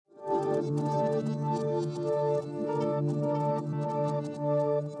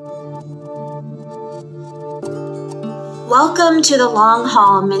Welcome to the Long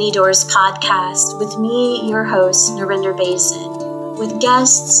Haul Many Doors podcast with me, your host, Narinder Basin, with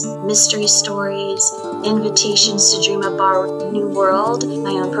guests, mystery stories, invitations to dream up our new world,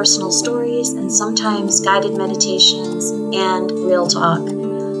 my own personal stories, and sometimes guided meditations and real talk.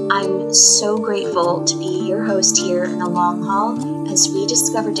 I'm so grateful to be your host here in the Long Haul as we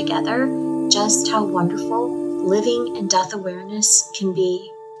discover together just how wonderful living in death awareness can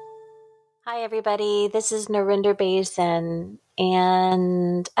be. Hi, everybody. This is Narinder Basin,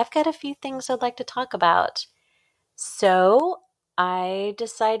 and I've got a few things I'd like to talk about. So I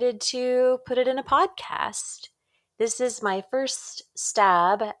decided to put it in a podcast. This is my first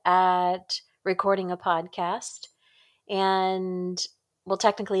stab at recording a podcast, and well,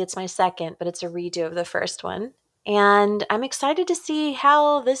 technically it's my second, but it's a redo of the first one. And I'm excited to see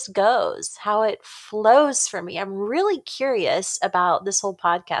how this goes, how it flows for me. I'm really curious about this whole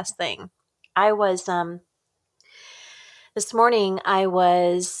podcast thing. This morning I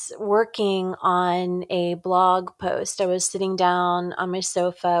was working on a blog post. I was sitting down on my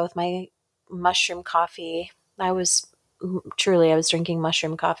sofa with my mushroom coffee. I was drinking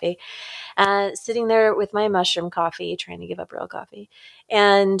mushroom coffee, sitting there with my mushroom coffee, trying to give up real coffee,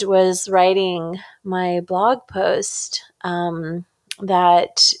 and was writing my blog post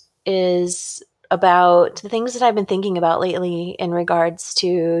that is about the things that I've been thinking about lately in regards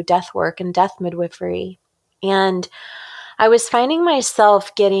to death work and death midwifery. And I was finding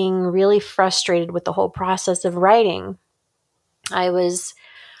myself getting really frustrated with the whole process of writing. I was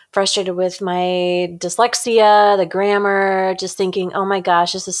frustrated with my dyslexia, the grammar, just thinking, oh my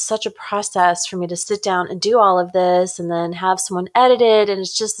gosh, this is such a process for me to sit down and do all of this and then have someone edit it, and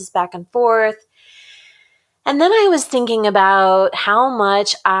it's just this back and forth. And then I was thinking about how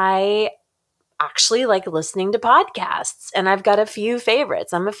much I actually like listening to podcasts, and I've got a few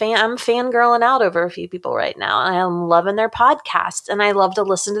favorites. I'm fangirling out over a few people right now. I'm loving their podcasts, and I love to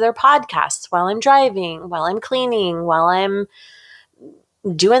listen to their podcasts while I'm driving, while I'm cleaning, while I'm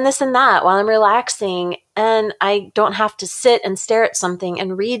doing this and that, while I'm relaxing, and I don't have to sit and stare at something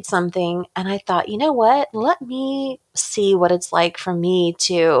and read something. And I thought, you know what? Let me see what it's like for me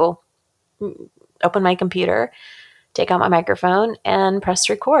to open my computer, take out my microphone, and press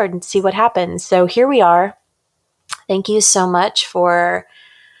record and see what happens. So here we are. Thank you so much for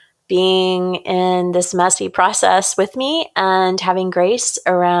being in this messy process with me and having grace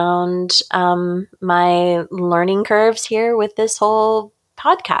around my learning curves here with this whole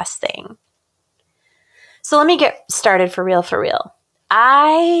podcast thing. So let me get started for real.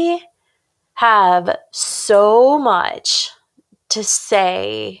 I have so much to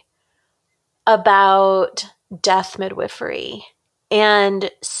say about death midwifery,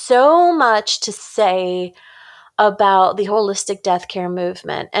 and so much to say about the holistic death care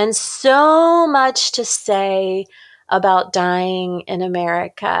movement, and so much to say about dying in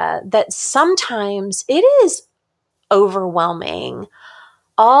America that sometimes it is overwhelming.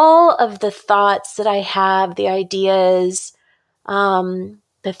 All of the thoughts that I have, the ideas, the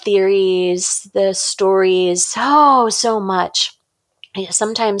theories, the stories, so much. It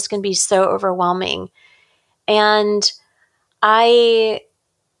sometimes can be so overwhelming. And I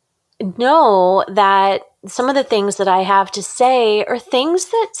know that some of the things that I have to say are things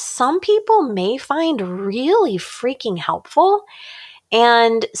that some people may find really freaking helpful.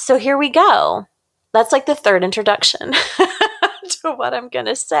 And so here we go. That's like the third introduction to what I'm going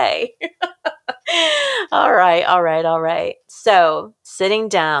to say. All right. So sitting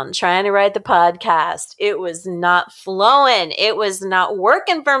down, trying to write the podcast, it was not flowing. It was not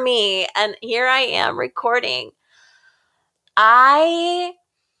working for me. And here I am recording. I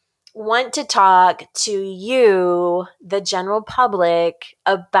want to talk to you, the general public,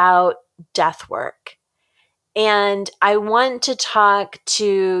 about death work. And I want to talk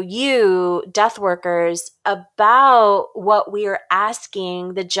to you, death workers, about what we are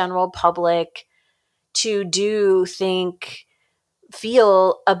asking the general public to do, think,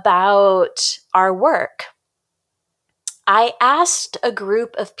 feel about our work. I asked a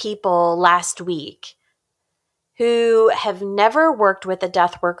group of people last week who have never worked with a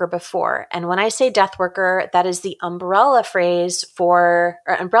death worker before. And when I say death worker, that is the umbrella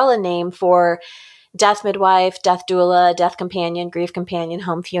name for death midwife, death doula, death companion, grief companion,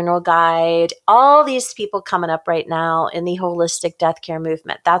 home funeral guide, all these people coming up right now in the holistic death care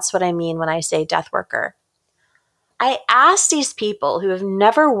movement. That's what I mean when I say death worker. I asked these people who have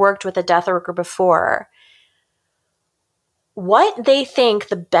never worked with a death worker before what they think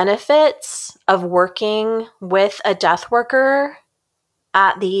the benefits of working with a death worker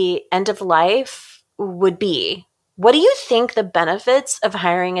at the end of life would be. What do you think the benefits of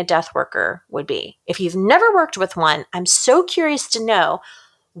hiring a death worker would be? If you've never worked with one, I'm so curious to know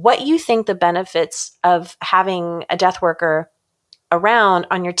what you think the benefits of having a death worker around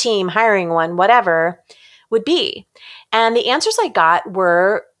on your team, hiring one, whatever, would be. And the answers I got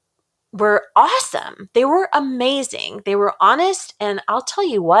were awesome. They were amazing. They were honest. And I'll tell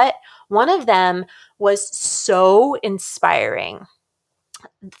you what, one of them was so inspiring.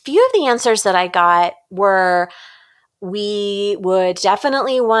 A few of the answers that I got were, we would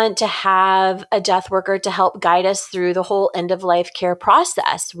definitely want to have a death worker to help guide us through the whole end of life care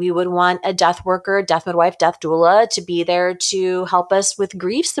process. We would want a death worker, death midwife, death doula to be there to help us with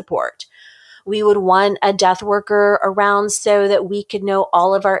grief support. We would want a death worker around so that we could know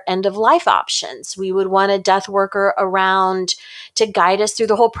all of our end of life options. We would want a death worker around to guide us through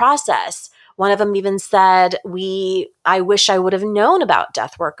the whole process. One of them even said, I wish I would have known about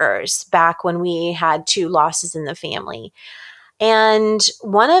death workers back when we had 2 losses in the family. And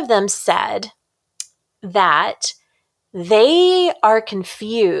one of them said that they are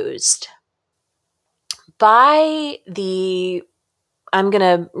confused by I'm going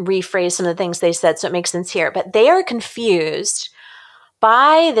to rephrase some of the things they said so it makes sense here, but they are confused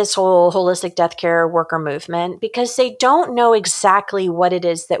by this whole holistic death care worker movement because they don't know exactly what it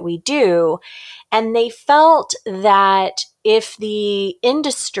is that we do. And they felt that if the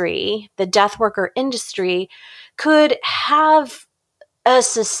industry, the death worker industry, could have a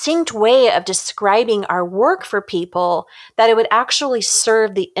succinct way of describing our work for people, that it would actually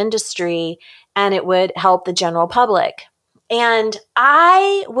serve the industry and it would help the general public. And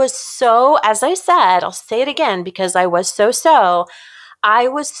I was so, as I said, I'll say it again because I was I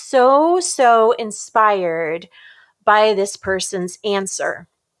was so inspired by this person's answer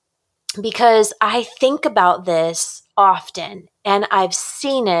because I think about this often and I've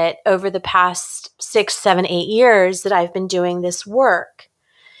seen it over the past 6, 7, 8 years that I've been doing this work.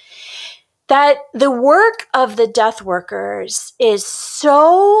 That the work of the death workers is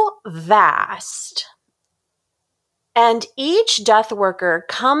so vast. And each death worker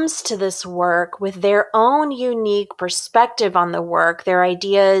comes to this work with their own unique perspective on the work, their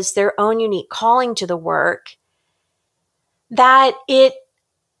ideas, their own unique calling to the work, that it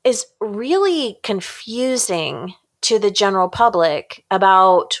is really confusing to the general public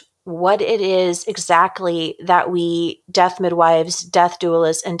about what it is exactly that we death midwives, death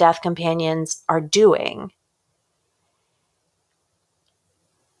doulas, and death companions are doing.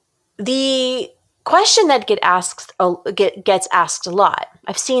 The question that gets asked a lot.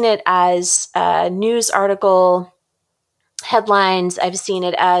 I've seen it as a news article, headlines. I've seen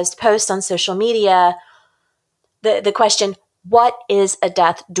it as posts on social media. The question, what is a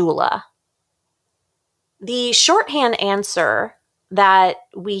death doula? The shorthand answer that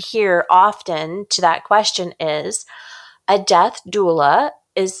we hear often to that question is, a death doula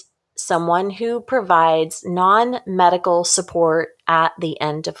is someone who provides non-medical support at the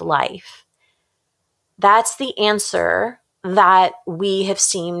end of life. That's the answer that we have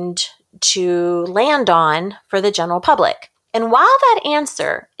seemed to land on for the general public. And while that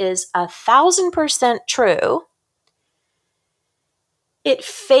answer is 1,000% true, it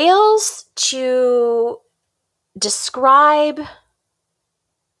fails to describe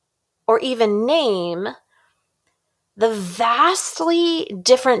or even name the vastly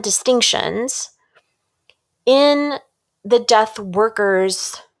different distinctions in the death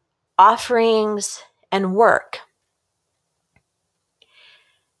workers' offerings and work.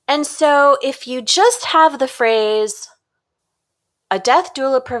 And so if you just have the phrase, a death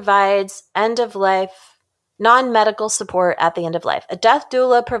doula provides end-of-life non-medical support at the end of life. A death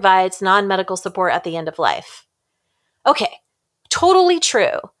doula provides non-medical support at the end of life. Okay, totally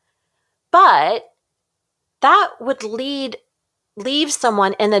true. But that would leave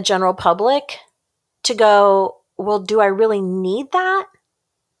someone in the general public to go, well, do I really need that?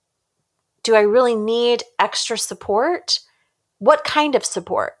 Do I really need extra support? What kind of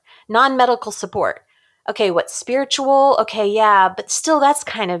support? Non-medical support. Okay, what, spiritual? Okay, yeah, but still that's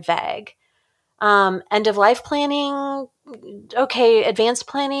kind of vague. End of life planning? Okay, advanced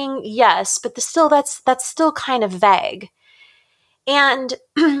planning? Yes, but that's still kind of vague. And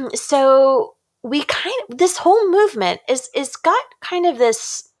so this whole movement is got kind of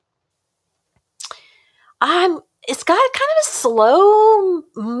this, it's got kind of a slow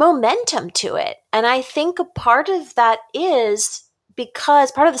momentum to it. And I think a part of that is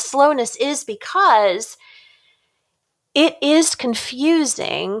because part of the slowness is because it is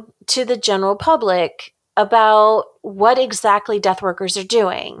confusing to the general public about what exactly death workers are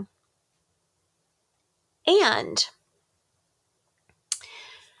doing. And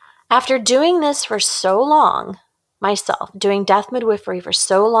After doing this for so long myself, doing death midwifery for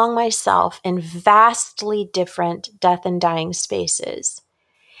so long myself in vastly different death and dying spaces,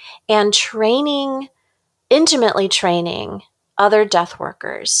 and intimately training other death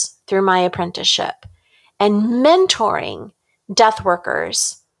workers through my apprenticeship, and mentoring death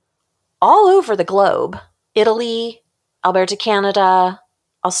workers all over the globe, Italy, Alberta, Canada,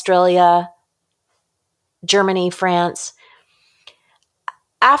 Australia, Germany, France.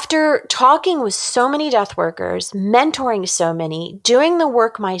 After talking with so many death workers, mentoring so many, doing the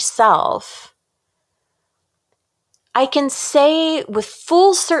work myself, I can say with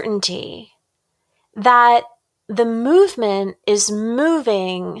full certainty that the movement is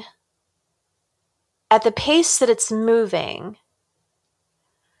moving at the pace that it's moving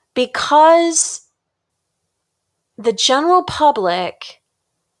because the general public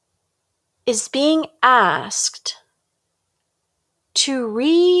is being asked to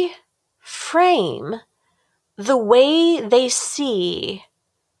reframe the way they see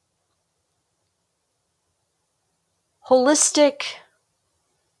holistic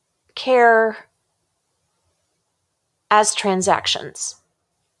care as transactions.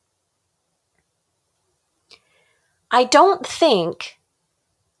 I don't think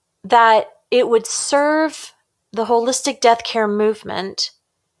that it would serve the holistic death care movement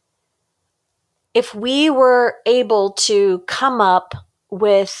if we were able to come up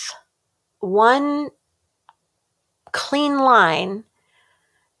with one clean line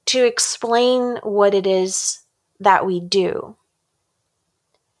to explain what it is that we do.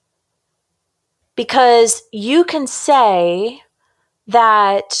 Because you can say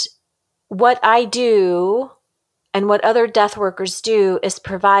that what I do and what other death workers do is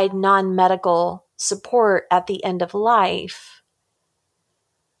provide non-medical support at the end of life,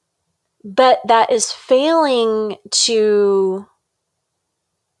 but that is failing to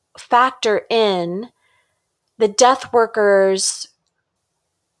factor in the death workers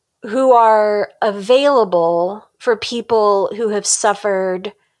who are available for people who have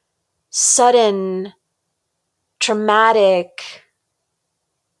suffered sudden traumatic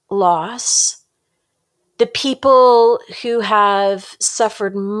loss, the people who have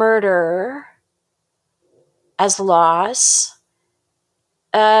suffered murder as loss,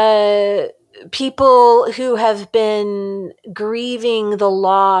 people who have been grieving the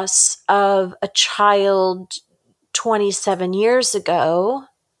loss of a child 27 years ago,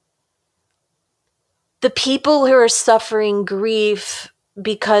 the people who are suffering grief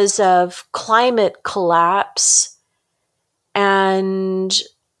because of climate collapse, and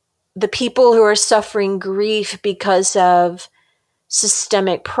the people who are suffering grief because of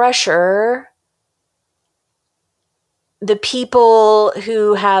systemic pressure, the people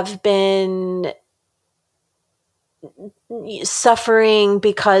who have been suffering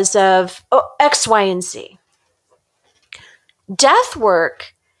because of X, Y, and Z. Death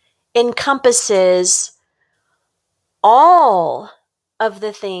work encompasses all of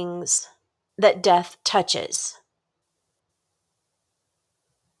the things that death touches.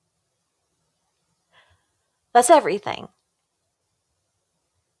 That's everything.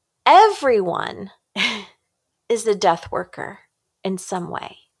 Everyone is a death worker in some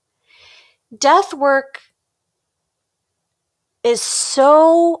way. Death work is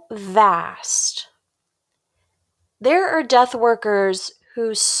so vast. There are death workers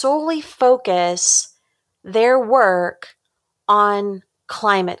who solely focus their work on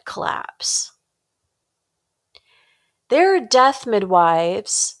climate collapse. There are death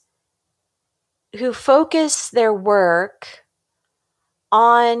midwives who focus their work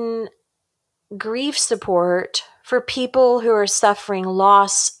on grief support for people who are suffering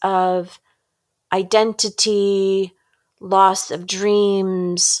loss of identity, loss of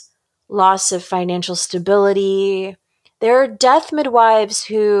dreams, loss of financial stability. There are death midwives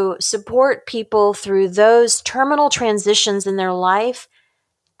who support people through those terminal transitions in their life,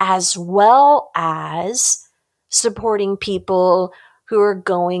 as well as supporting people who are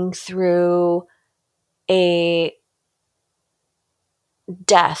going through a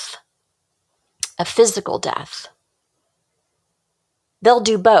death, a physical death. They'll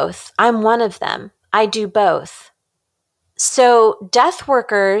do both. I'm one of them. I do both. So death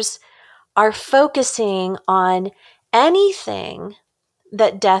workers are focusing on anything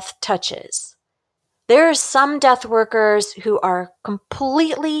that death touches. There are some death workers who are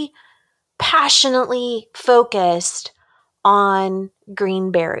completely, passionately focused on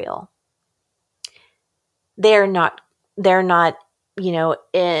green burial. They're not, they're not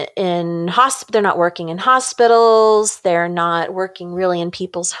working in hospitals. They're not working really in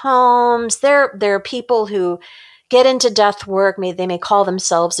people's homes. There are people who get into death work. They may call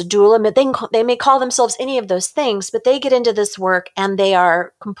themselves a doula, but they may call themselves any of those things, but they get into this work and they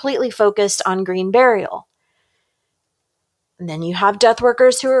are completely focused on green burial. And then you have death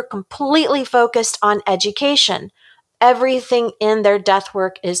workers who are completely focused on education. Everything in their death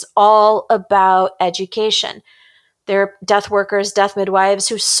work is all about education. They're death workers, death midwives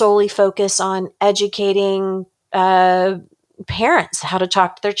who solely focus on educating parents how to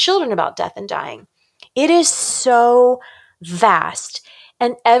talk to their children about death and dying. It is so vast.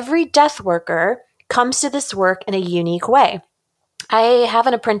 And every death worker comes to this work in a unique way. I have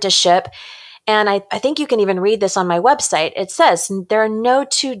an apprenticeship, and I think you can even read this on my website. It says there are no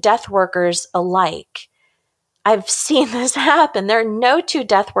two death workers alike. I've seen this happen. There are no two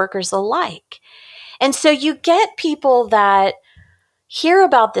death workers alike. And so you get people that hear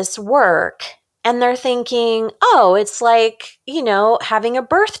about this work and they're thinking, oh, it's like, having a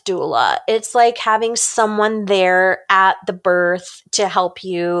birth doula. It's like having someone there at the birth to help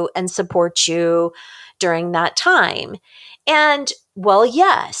you and support you during that time. And well,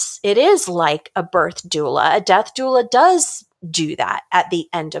 yes, it is like a birth doula. A death doula does do that at the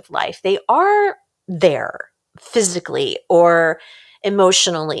end of life. They are there physically or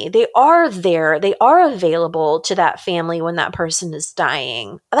emotionally. They are there. They are available to that family when that person is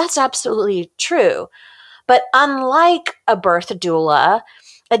dying. That's absolutely true. But unlike a birth doula,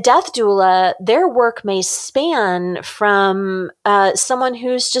 a death doula, their work may span from someone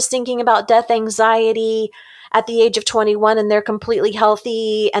who's just thinking about death anxiety at the age of 21 and they're completely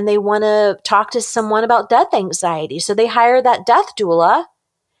healthy and they want to talk to someone about death anxiety. So they hire that death doula.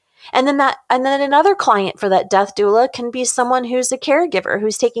 And then another client for that death doula can be someone who's a caregiver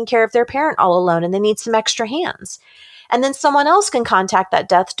who's taking care of their parent all alone and they need some extra hands. And then someone else can contact that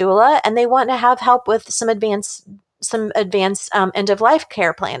death doula and they want to have help with some advanced end of life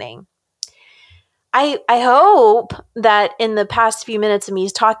care planning. I hope that in the past few minutes of me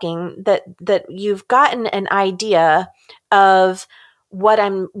talking that you've gotten an idea of what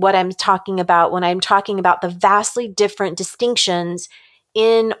I'm talking about when I'm talking about the vastly different distinctions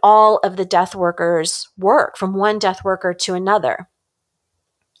in all of the death workers' work from one death worker to another.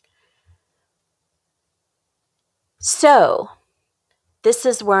 So, this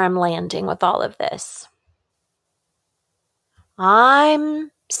is where I'm landing with all of this.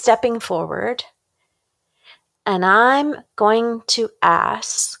 I'm stepping forward and I'm going to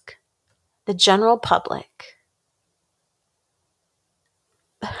ask the general public,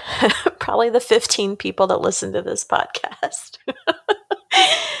 probably the 15 people that listen to this podcast,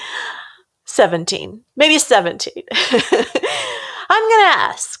 17, maybe 17. I'm going to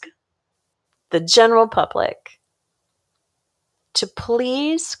ask the general public to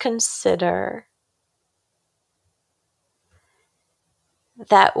please consider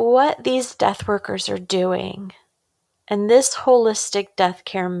that what these death workers are doing and this holistic death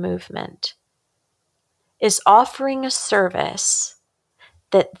care movement is offering a service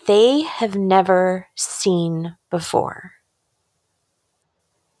that they have never seen before.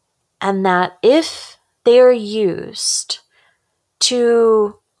 And that if they are used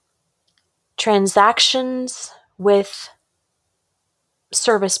to transactions with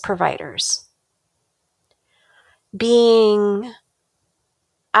service providers, being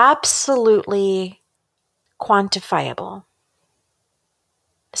absolutely quantifiable.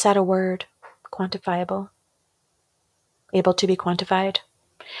 Is that a word? Quantifiable? Able to be quantified?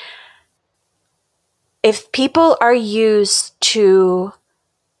 If people are used to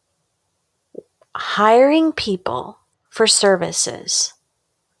hiring people for services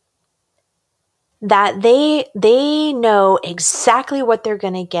that they know exactly what they're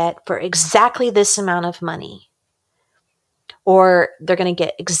going to get for exactly this amount of money, or they're going to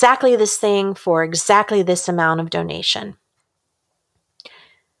get exactly this thing for exactly this amount of donation.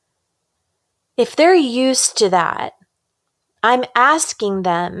 If they're used to that, I'm asking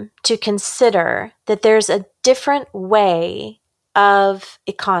them to consider that there's a different way of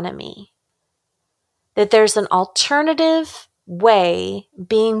economy, that there's an alternative way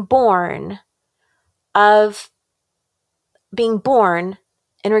being born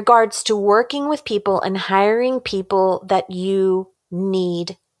in regards to working with people and hiring people that you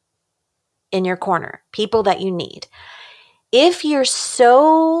need in your corner, people that you need. If you're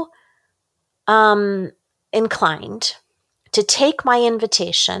so inclined to take my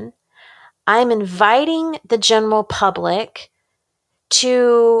invitation, I'm inviting the general public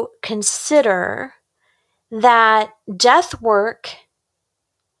to consider that death work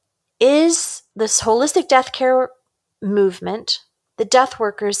is this holistic death care movement. The death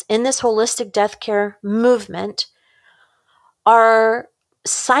workers in this holistic death care movement are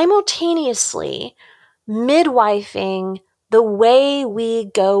simultaneously midwifing the way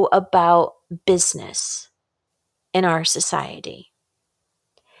we go about business in our society.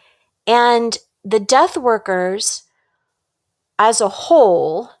 And the death workers as a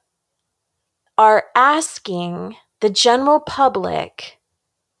whole are asking the general public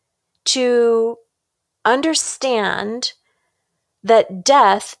to understand that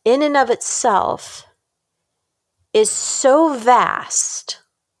death in and of itself is so vast,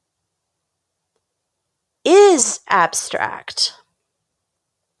 is abstract.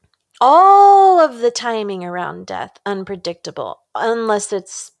 All of the timing around death, unpredictable, unless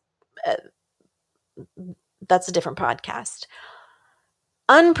it's, that's a different podcast.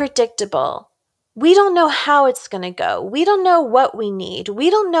 Unpredictable. We don't know how it's going to go. We don't know what we need. We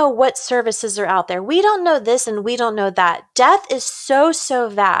don't know what services are out there. We don't know this and we don't know that. Death is so, so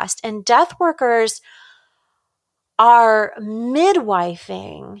vast, and death workers are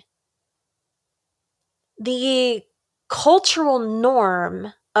midwifing the cultural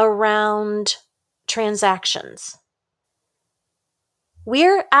norm around transactions.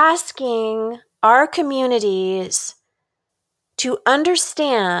 We're asking our communities to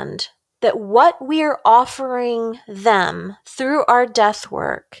understand that what we're offering them through our death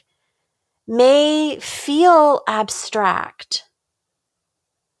work may feel abstract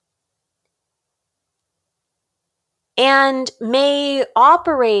and may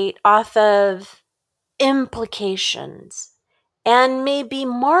operate off of implications and may be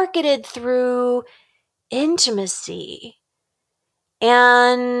marketed through intimacy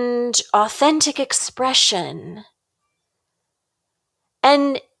and authentic expression,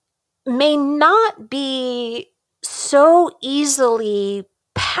 and may not be so easily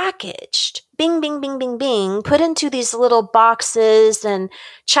packaged, bing, bing, bing, bing, bing, put into these little boxes and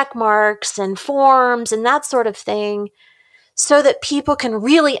check marks and forms and that sort of thing, so that people can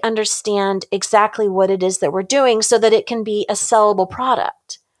really understand exactly what it is that we're doing, so that it can be a sellable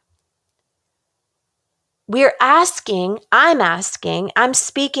product. I'm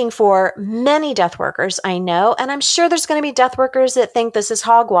speaking for many death workers I know, and I'm sure there's going to be death workers that think this is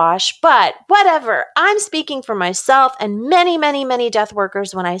hogwash, but whatever. I'm speaking for myself and many, many, many death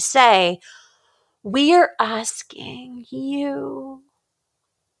workers when I say, we're asking you,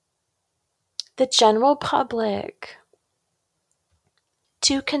 the general public,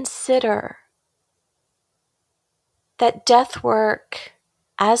 to consider that death work,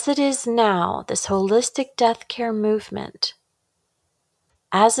 as it is now, this holistic death care movement,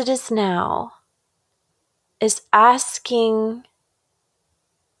 as it is now, is asking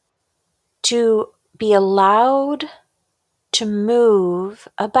to be allowed to move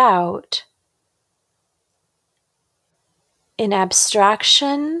about in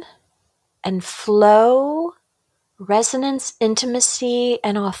abstraction and flow, resonance, intimacy,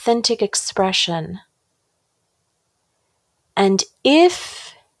 and authentic expression. And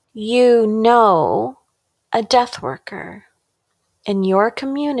if you know a death worker in your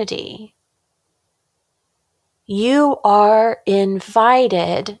community, you are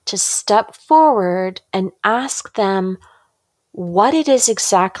invited to step forward and ask them what it is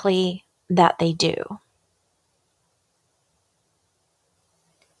exactly that they do.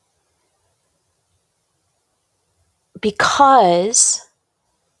 Because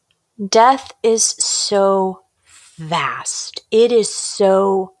death is so vast, it is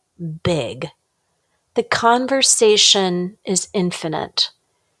so big. The conversation is infinite.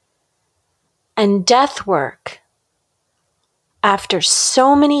 And death work, after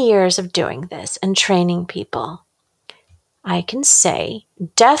so many years of doing this and training people, I can say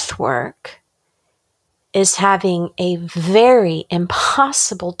death work is having a very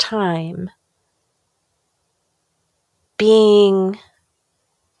impossible time being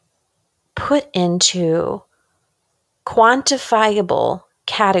put into quantifiable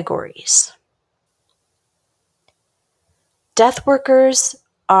categories. Death workers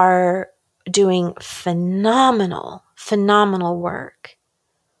are doing phenomenal work.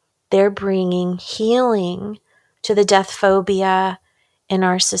 They're bringing healing to the death phobia in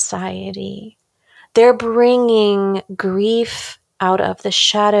our society. They're bringing grief out of the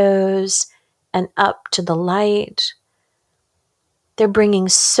shadows and up to the light. They're bringing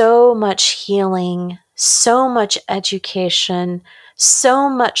so much healing, so much education, so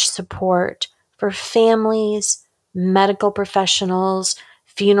much support for families, medical professionals,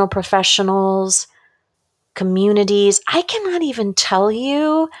 funeral professionals, communities. I cannot even tell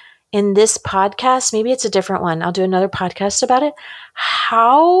you in this podcast, maybe it's a different one, I'll do another podcast about it,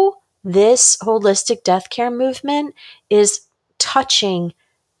 how this holistic death care movement is touching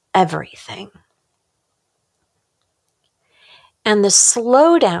everything. And the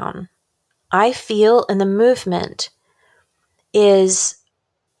slowdown I feel in the movement is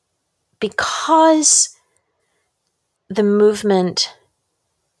because the movement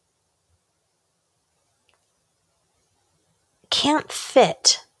can't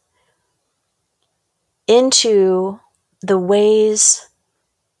fit into the ways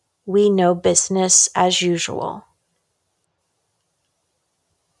we know business as usual.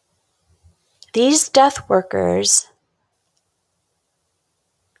 These death workers,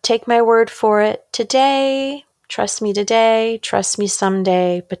 take my word for it today, trust me today, trust me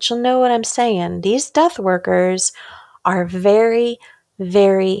someday, but you'll know what I'm saying. These death workers are very,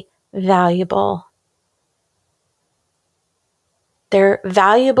 very valuable. They're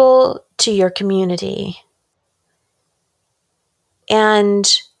valuable to your community.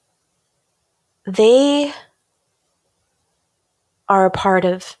 And they are a part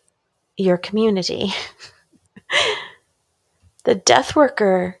of your community. The death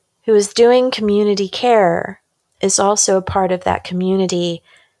worker who is doing community care is also a part of that community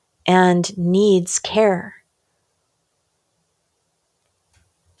and needs care.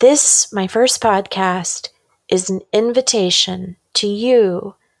 This, my first podcast, is an invitation to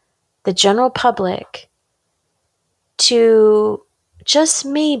you, the general public, to just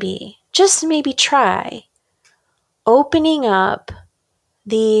maybe try opening up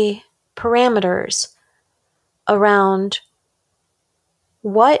the parameters around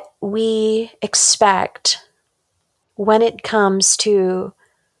what we expect when it comes to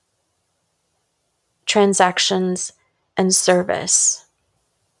transactions and service.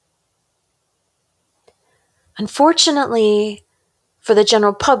 Unfortunately, for the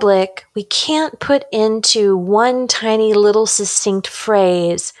general public, we can't put into one tiny little succinct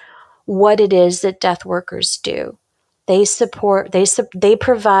phrase what it is that death workers do. They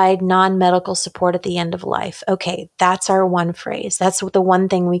provide non-medical support at the end of life. Okay, that's our one phrase. That's the one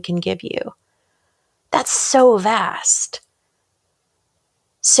thing we can give you. That's so vast.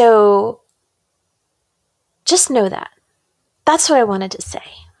 So just know that. That's what I wanted to say.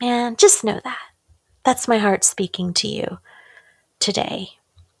 Man, just know that. That's my heart speaking to you today.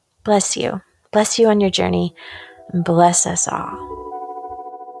 Bless you. Bless you on your journey. And bless us all.